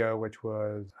wanted to go, which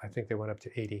was, I think they went up to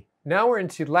 80. Now we're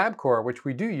into LabCorp, which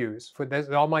we do use.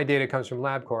 All my data comes from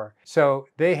LabCorp. So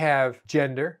they have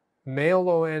gender, male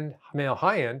low end, male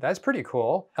high end. That's pretty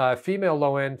cool. Female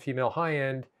low end, female high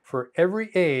end for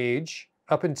every age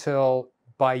up until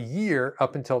by year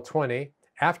up until 20.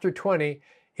 After 20,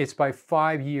 it's by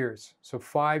 5 years. So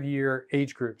 5-year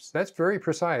age groups. That's very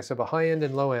precise of a high end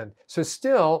and low end. So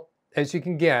still, as you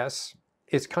can guess,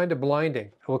 it's kind of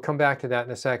blinding. We'll come back to that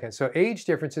in a second. So age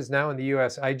differences now in the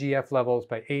US, IGF levels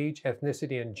by age,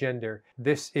 ethnicity, and gender.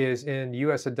 This is in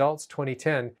US adults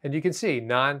 2010. And you can see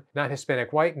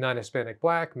non-Hispanic white, non-Hispanic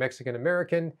black, Mexican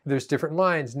American. There's different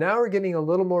lines. Now we're getting a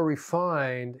little more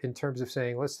refined in terms of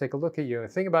saying, let's take a look at you.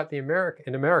 Think about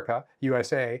in America,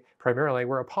 USA, primarily,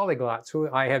 we're a polyglot.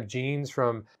 So I have genes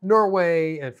from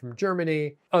Norway and from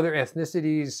Germany, other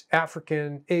ethnicities,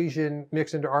 African, Asian,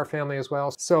 mixed into our family as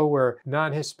well. So we're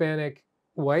non-Hispanic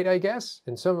white, I guess,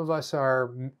 and some of us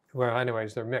are, well,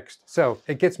 anyways, they're mixed. So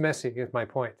it gets messy is my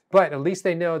point. But at least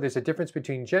they know there's a difference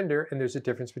between gender and there's a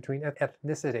difference between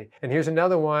ethnicity. And here's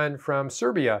another one from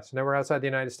Serbia. So now we're outside the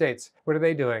United States. What are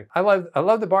they doing? I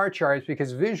love the bar charts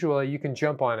because visually you can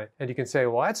jump on it and you can say,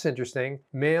 well, that's interesting.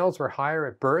 Males were higher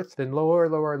at birth, then lower,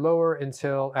 lower, lower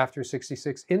until after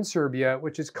 66 in Serbia,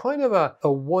 which is kind of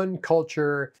a one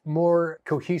culture, more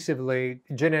cohesively,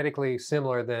 genetically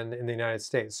similar than in the United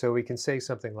States. So we can say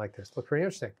something like this. Looks pretty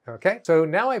interesting. Okay. So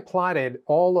now I plotted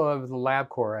all of the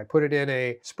LabCorp. I put it in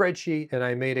a spreadsheet and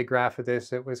I made a graph of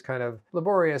this. It was kind of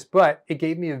laborious, but it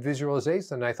gave me a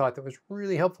visualization and I thought that was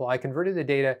really helpful. I converted the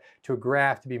data to a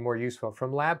graph to be more useful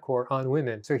from LabCorp on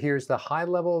women. So here's the high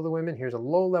level of the women, here's a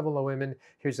low level of women,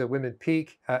 here's the women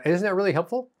peak. Isn't that really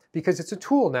helpful? Because it's a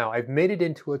tool now. I've made it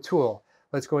into a tool.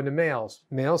 Let's go into males.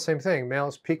 Males, same thing.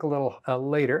 Males peak a little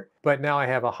later, but now I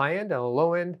have a high end and a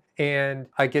low end, and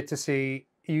I get to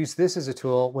use this as a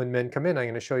tool when men come in. I'm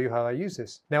going to show you how I use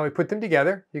this. Now we put them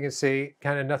together. You can see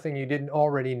kind of nothing you didn't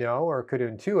already know or could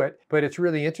intuit, but it's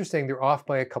really interesting. They're off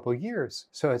by a couple years.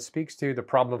 So it speaks to the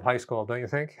problem of high school, don't you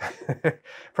think?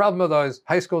 Problem of those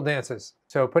high school dances.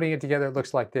 So putting it together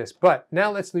looks like this, but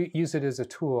now let's use it as a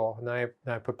tool. And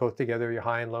I put both together, your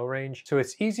high and low range. So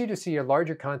it's easy to see a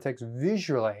larger context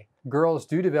visually. Girls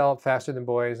do develop faster than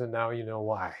boys, and now you know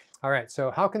why. All right, so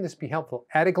how can this be helpful?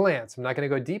 At a glance, I'm not going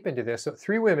to go deep into this. So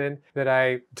 3 women that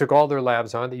I took all their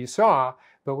labs on that you saw,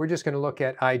 but we're just going to look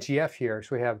at IGF here.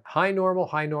 So we have high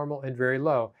normal, and very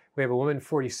low. We We have a woman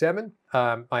 47.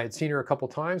 I had seen her a couple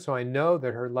times, so I know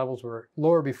that her levels were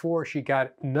lower before. She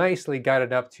nicely got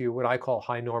it up to what I call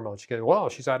high normal. She goes, well,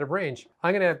 she's out of range.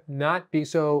 I'm going to not be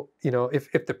so,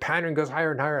 if the pattern goes higher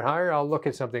and higher and higher, I'll look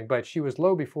at something. But she was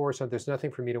low before, so there's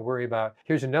nothing for me to worry about.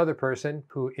 Here's another person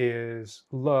who is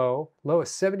low. Low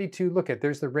is 72. Look at,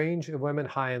 there's the range of women,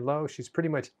 high and low. She's pretty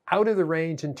much out of the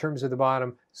range in terms of the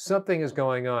bottom. Something is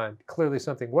going on. Clearly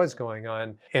something was going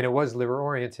on, and it was liver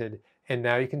oriented. And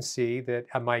now you can see that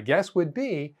my guess would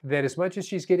be that as much as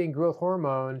she's getting growth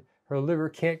hormone, her liver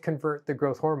can't convert the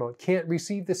growth hormone, can't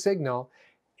receive the signal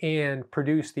and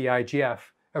produce the IGF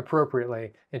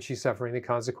appropriately, and she's suffering the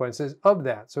consequences of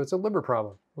that. So it's a liver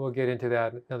problem. We'll get into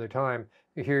that another time.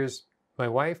 Here's my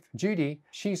wife, Judi.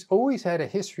 She's always had a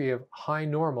history of high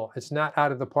normal. It's not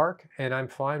out of the park, and I'm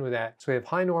fine with that. So we have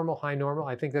high normal, high normal.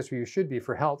 I think that's where you should be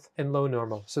for health, and low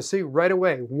normal. So see, right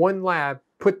away, one lab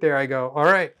put there, I go, all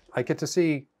right, I get to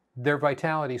see their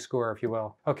vitality score, if you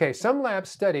will. Okay, some lab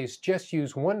studies just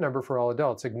use one number for all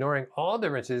adults, ignoring all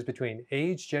differences between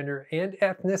age, gender, and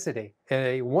ethnicity.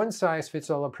 A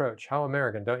one-size-fits-all approach. How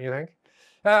American, don't you think?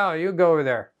 Oh, you go over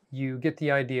there. You get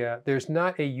the idea. There's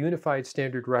not a unified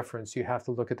standard reference. You have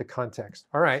to look at the context.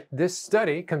 All right, this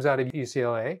study comes out of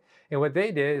UCLA, and what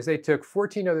they did is they took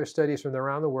 14 other studies from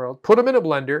around the world, put them in a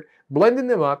blender, blended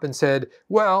them up, and said,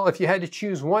 well, if you had to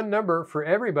choose one number for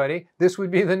everybody, this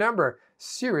would be the number.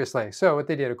 Seriously. So what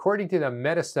they did, according to the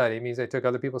meta study, means they took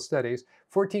other people's studies,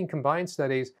 14 combined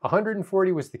studies,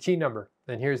 140 was the key number.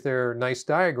 And here's their nice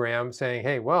diagram saying,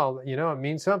 hey, well, it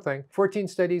means something. 14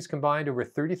 studies combined over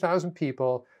 30,000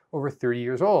 people over 30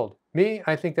 years old. Me,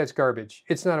 I think that's garbage.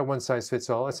 It's not a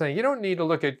one-size-fits-all. It's saying you don't need to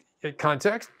look at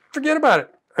context. Forget about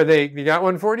it. You got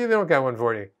 140? They don't got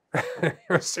 140.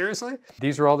 Seriously?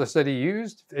 These are all the study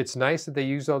used. It's nice that they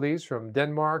used all these from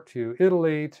Denmark to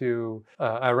Italy to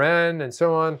Iran and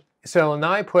so on. So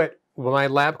now I put my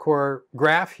LabCorp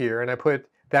graph here and I put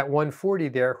that 140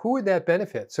 there. Who would that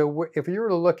benefit? So if you were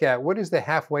to look at what is the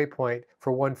halfway point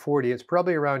for 140, it's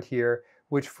probably around here,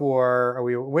 which for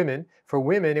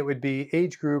women, it would be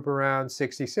age group around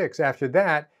 66. After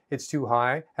that, it's too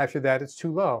high. After that, it's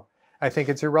too low. I think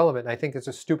it's irrelevant. I think it's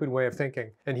a stupid way of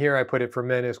thinking. And here I put it for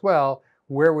men as well.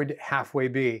 Where would halfway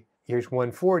be? Here's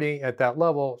 140 at that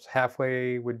level.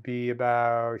 Halfway would be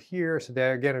about here. So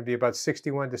there again, it would be about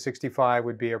 61 to 65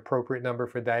 would be an appropriate number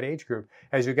for that age group.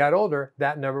 As you got older,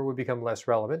 that number would become less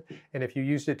relevant. And if you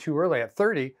used it too early at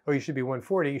 30, you should be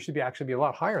 140, you should actually be a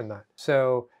lot higher than that.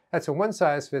 So that's a one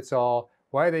size fits all.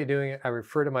 Why are they doing it? I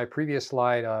refer to my previous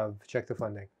slide of check the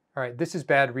funding. All right, this is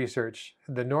bad research.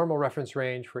 The normal reference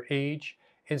range for age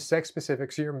and sex-specific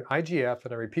serum IGF,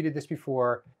 and I repeated this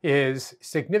before, is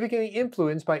significantly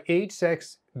influenced by age,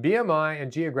 sex, BMI, and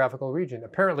geographical region.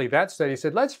 Apparently that study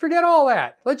said, let's forget all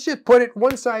that. Let's just put it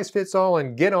one size fits all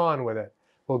and get on with it.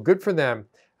 Well, good for them.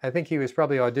 I think he was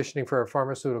probably auditioning for a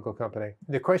pharmaceutical company.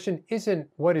 The question isn't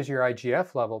what is your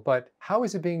IGF level, but how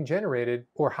is it being generated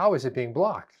or how is it being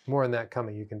blocked? More on that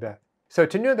coming, you can bet. So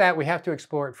to know that, we have to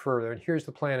explore it further, and here's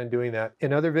the plan in doing that.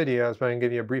 In other videos, but I'm going to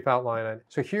give you a brief outline on it.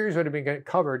 So here's what has been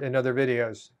covered in other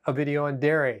videos. A video on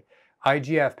dairy,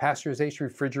 IGF, pasteurization,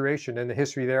 refrigeration, and the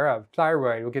history thereof.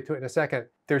 Thyroid, we'll get to it in a second.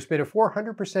 There's been a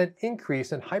 400%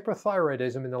 increase in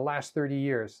hyperthyroidism in the last 30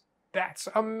 years. That's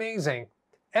amazing.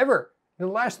 Ever. In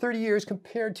the last 30 years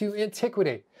compared to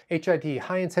antiquity. HID,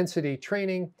 high intensity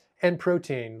training, and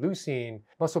protein, leucine,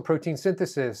 muscle protein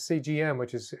synthesis, CGM,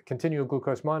 which is continual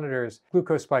glucose monitors,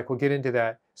 glucose spike, we'll get into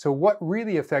that. So what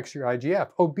really affects your IGF?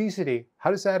 Obesity,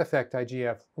 how does that affect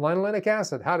IGF? Linolenic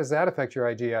acid, how does that affect your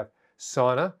IGF?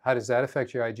 Sauna, how does that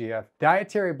affect your IGF?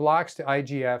 Dietary blocks to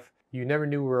IGF, you never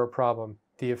knew were a problem.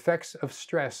 The effects of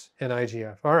stress in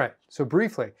IGF. All right, so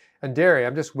briefly, on dairy,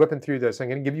 I'm just whipping through this. I'm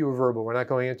going to give you a verbal. We're not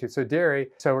going into it. So dairy,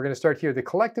 so we're going to start here. The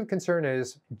collective concern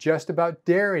is just about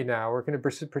dairy now. We're going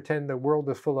to pretend the world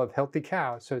is full of healthy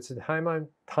cows. So it's a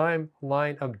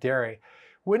timeline of dairy.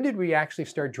 When did we actually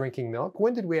start drinking milk?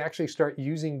 When did we actually start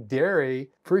using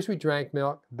dairy? First we drank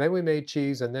milk, then we made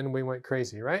cheese, and then we went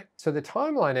crazy, right? So the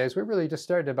timeline is we really just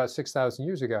started about 6,000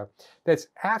 years ago. That's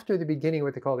after the beginning of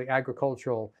what they call the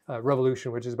agricultural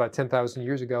revolution, which is about 10,000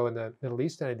 years ago in the Middle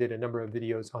East, and I did a number of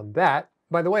videos on that.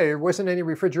 By the way, there wasn't any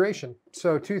refrigeration.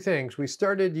 So two things. We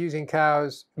started using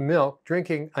cows' milk,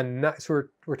 drinking so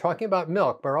we're talking about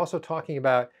milk, but we're also talking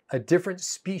about a different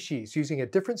species, using a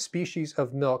different species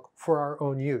of milk for our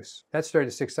own use. That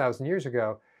started 6,000 years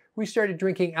ago. We started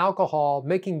drinking alcohol,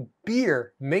 making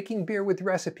beer with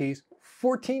recipes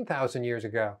 14,000 years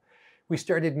ago. We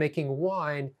started making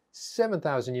wine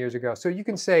 7,000 years ago. So you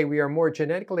can say we are more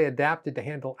genetically adapted to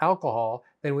handle alcohol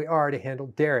than we are to handle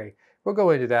dairy. We'll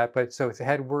go into that, but so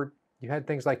you had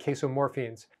things like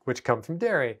casomorphines, which come from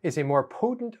dairy. It's a more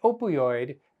potent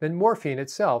opioid than morphine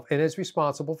itself and is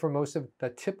responsible for most of the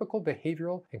typical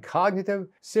behavioral and cognitive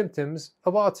symptoms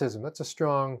of autism. That's a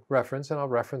strong reference, and I'll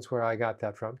reference where I got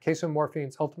that from.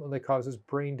 Casomorphines ultimately causes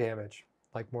brain damage,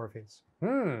 like morphines.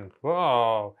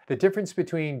 Whoa. The difference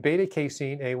between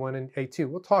beta-casein, A1 and A2.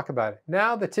 We'll talk about it.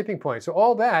 Now the tipping point. So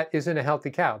all that is in a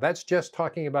healthy cow. That's just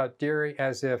talking about dairy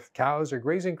as if cows are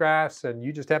grazing grass and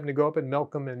you just happen to go up and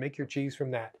milk them and make your cheese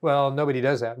from that. Well, nobody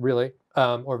does that really,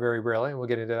 or very rarely, and we'll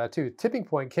get into that too. Tipping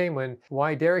point came when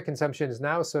why dairy consumption is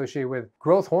now associated with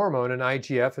growth hormone and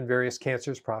IGF and various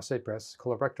cancers, prostate, breast,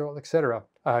 colorectal, etc.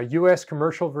 U.S.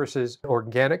 commercial versus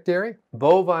organic dairy,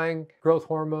 bovine growth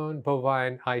hormone,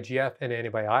 bovine IGF, and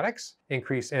antibiotics,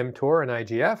 increased mTOR and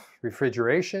IGF,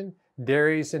 refrigeration,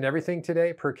 dairies and everything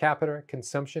today, per capita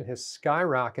consumption has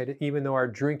skyrocketed, even though our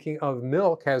drinking of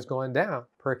milk has gone down.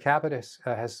 Per capita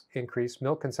has increased,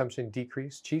 milk consumption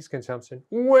decreased, cheese consumption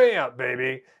way up,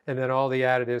 baby, and then all the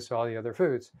additives, all the other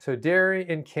foods. So dairy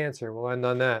and cancer, we'll end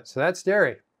on that. So that's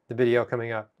dairy, the video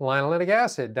coming up. Linolenic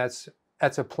acid, that's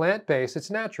a plant-based,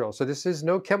 it's natural. So this is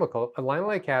no chemical.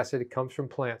 Linolenic acid comes from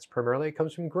plants. Primarily it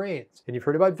comes from grains. And you've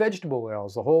heard about vegetable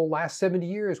oils. The whole last 70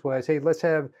 years was, hey, let's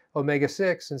have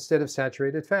omega-6 instead of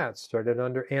saturated fats. Started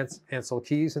under Ansel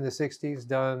Keys in the 60s,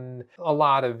 done a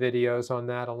lot of videos on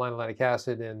that, on linolenic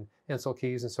acid and Ansel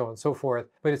Keys and so on and so forth.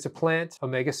 But it's a plant,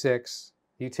 omega-6.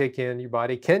 You take in, your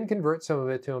body can convert some of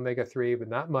it to omega-3, but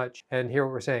not much. And here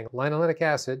what we're saying, linoleic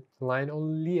acid,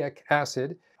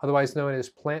 otherwise known as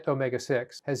plant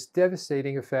omega-6, has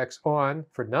devastating effects on,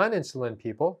 for non-insulin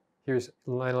people. Here's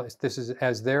this is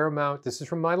as their amount, this is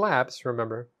from my labs,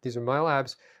 remember, these are my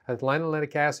labs. As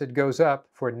linolenic acid goes up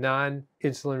for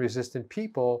non-insulin resistant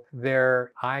people,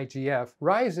 their IGF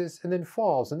rises and then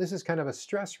falls. And this is kind of a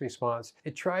stress response.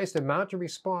 It tries to mount a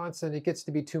response and it gets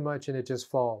to be too much and it just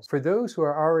falls. For those who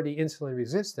are already insulin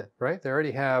resistant, right? They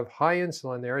already have high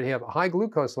insulin, they already have high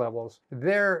glucose levels.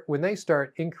 When they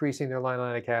start increasing their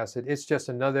linolenic acid, it's just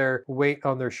another weight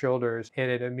on their shoulders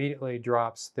and it immediately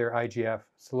drops their IGF.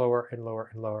 It's lower and lower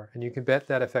and lower. And you can bet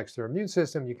that affects their immune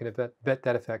system. You can bet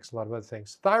that affects a lot of other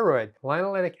things. Thyroid.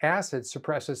 Linolenic acid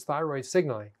suppresses thyroid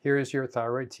signaling. Here is your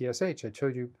thyroid TSH. I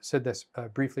said this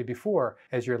briefly before.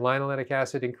 As your linolenic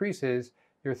acid increases,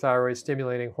 your thyroid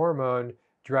stimulating hormone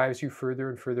drives you further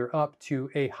and further up to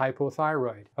a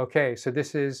hypothyroid. Okay, so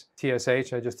this is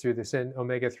TSH. I just threw this in.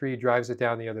 Omega-3 drives it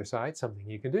down the other side, something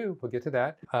you can do. We'll get to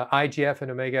that. IGF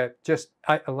and omega,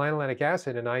 linolenic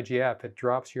acid and IGF, it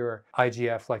drops your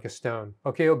IGF like a stone.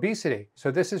 Okay, obesity.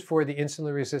 So this is for the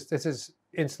insulin resistance. This is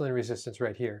insulin resistance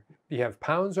right here. You have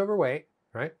pounds overweight,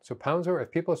 right? So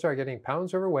if people start getting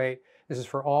pounds overweight, this is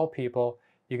for all people.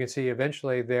 You can see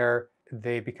eventually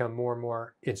they become more and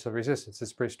more insulin resistant.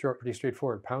 It's pretty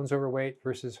straightforward. Pounds overweight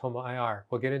versus HOMA-IR.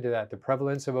 We'll get into that. The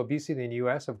prevalence of obesity in the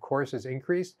US, of course, has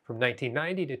increased from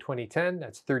 1990 to 2010.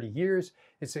 That's 30 years.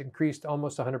 It's increased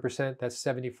almost 100%. That's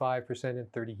 75% in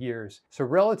 30 years. So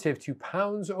relative to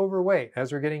pounds overweight,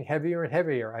 as we're getting heavier and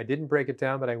heavier, I didn't break it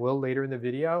down, but I will later in the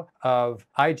video, of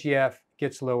IGF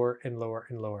gets lower and lower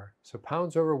and lower. So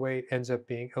pounds overweight ends up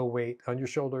being a weight on your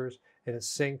shoulders and it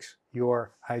sinks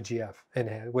your IGF,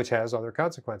 which has other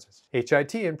consequences.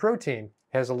 HIT and protein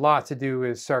has a lot to do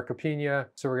with sarcopenia.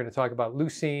 So we're going to talk about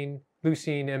leucine,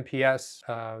 MPS,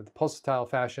 the pulsatile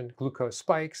fashion, glucose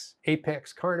spikes,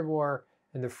 apex carnivore,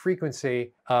 and the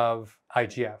frequency of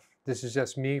IGF. This is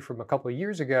just me from a couple of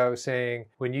years ago saying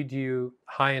when you do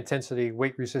high intensity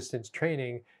weight resistance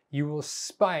training, you will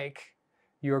spike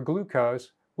your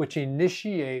glucose, which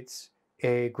initiates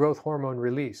a growth hormone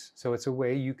release. So it's a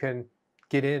way you can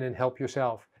get in and help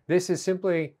yourself. This is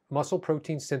simply muscle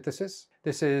protein synthesis.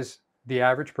 This is the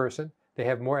average person. They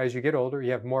have more, as you get older,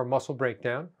 you have more muscle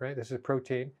breakdown, right? This is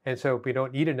protein. And so we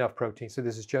don't eat enough protein. So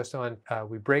this is just on,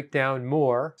 we break down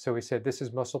more. So we said this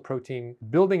is muscle protein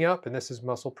building up and this is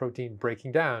muscle protein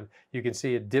breaking down. You can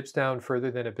see it dips down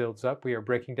further than it builds up. We are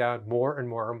breaking down more and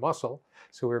more muscle.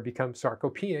 So we become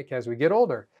sarcopenic as we get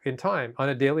older in time on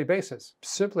a daily basis,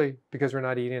 simply because we're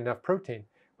not eating enough protein.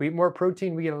 We eat more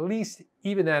protein, we can at least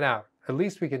even that out. At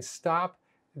least we can stop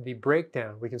the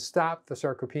breakdown. We can stop the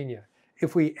sarcopenia.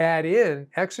 If we add in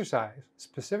exercise,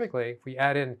 specifically, if we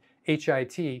add in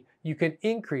HIT, you can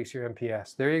increase your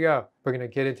MPS. There you go. We're going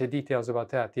to get into details about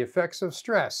that. The effects of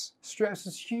stress. Stress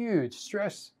is huge.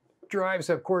 Stress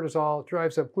drives up cortisol,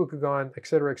 drives up glucagon, et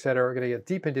cetera, et cetera. We're going to get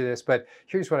deep into this, but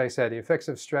here's what I said, the effects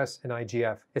of stress and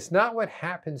IGF. It's not what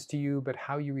happens to you, but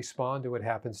how you respond to what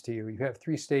happens to you. You have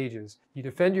 3 stages. You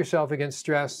defend yourself against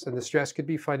stress, and the stress could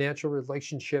be financial,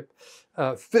 relationship,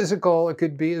 physical. It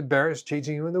could be the bears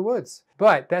chasing you in the woods.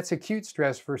 But that's acute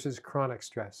stress versus chronic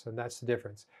stress, and that's the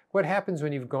difference. What happens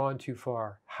when you've gone too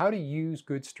far? How to use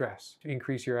good stress to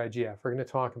increase your IGF. We're going to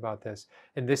talk about this.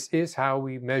 And this is how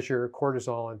we measure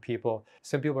cortisol in people.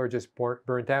 Some people are just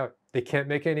burnt out. They can't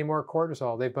make any more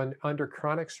cortisol. They've been under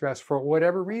chronic stress for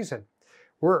whatever reason.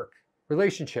 Work,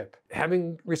 relationship,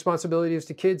 having responsibilities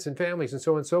to kids and families and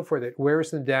so on and so forth. It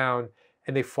wears them down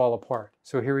and they fall apart.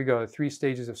 So here we go, 3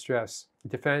 stages of stress.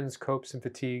 It defends, copes, and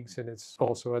fatigues, and it's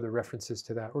also other references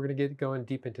to that. We're going to get going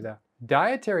deep into that.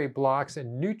 Dietary blocks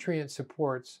and nutrient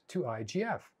supports to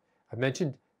IGF. I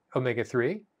mentioned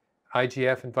omega-3,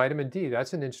 IGF, and vitamin D.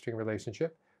 That's an interesting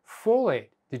relationship. Folate.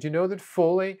 Did you know that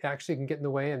folate actually can get in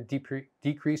the way and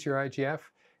decrease your IGF?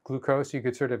 Glucose, you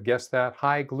could sort of guess that.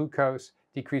 High glucose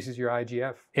decreases your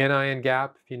IGF. Anion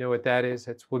gap, if you know what that is,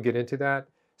 we'll get into that.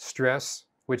 Stress,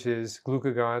 which is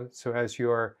glucagon. So as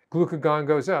your glucagon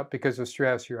goes up because of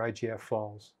stress, your IGF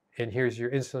falls. And here's your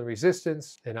insulin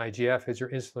resistance and IGF. As your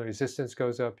insulin resistance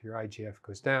goes up, your IGF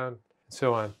goes down, and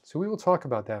so on. So we will talk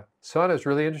about that. Sauna is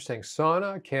really interesting.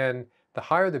 Sauna the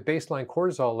higher the baseline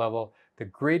cortisol level, the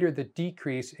greater the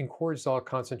decrease in cortisol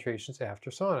concentrations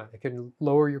after sauna. It can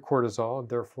lower your cortisol and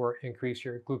therefore increase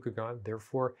your glucagon,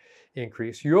 therefore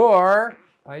increase your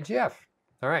IGF.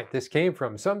 All right, this came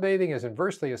from sunbathing is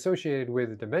inversely associated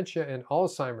with dementia and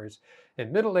Alzheimer's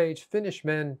in middle-aged Finnish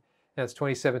men. That's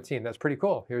 2017. That's pretty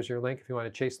cool. Here's your link if you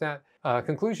want to chase that.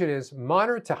 Conclusion is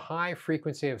moderate to high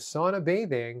frequency of sauna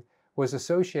bathing was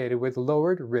associated with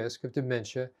lowered risk of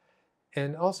dementia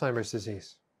and Alzheimer's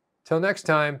disease. Till next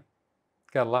time,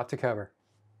 got a lot to cover.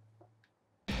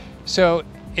 So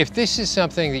if this is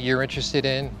something that you're interested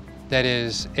in, that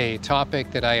is a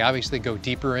topic that I obviously go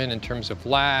deeper in terms of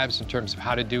labs, in terms of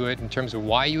how to do it, in terms of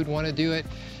why you would want to do it,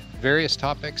 various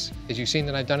topics, as you've seen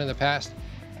that I've done in the past,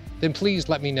 then please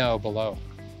let me know below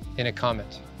in a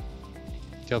comment.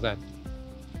 Till then.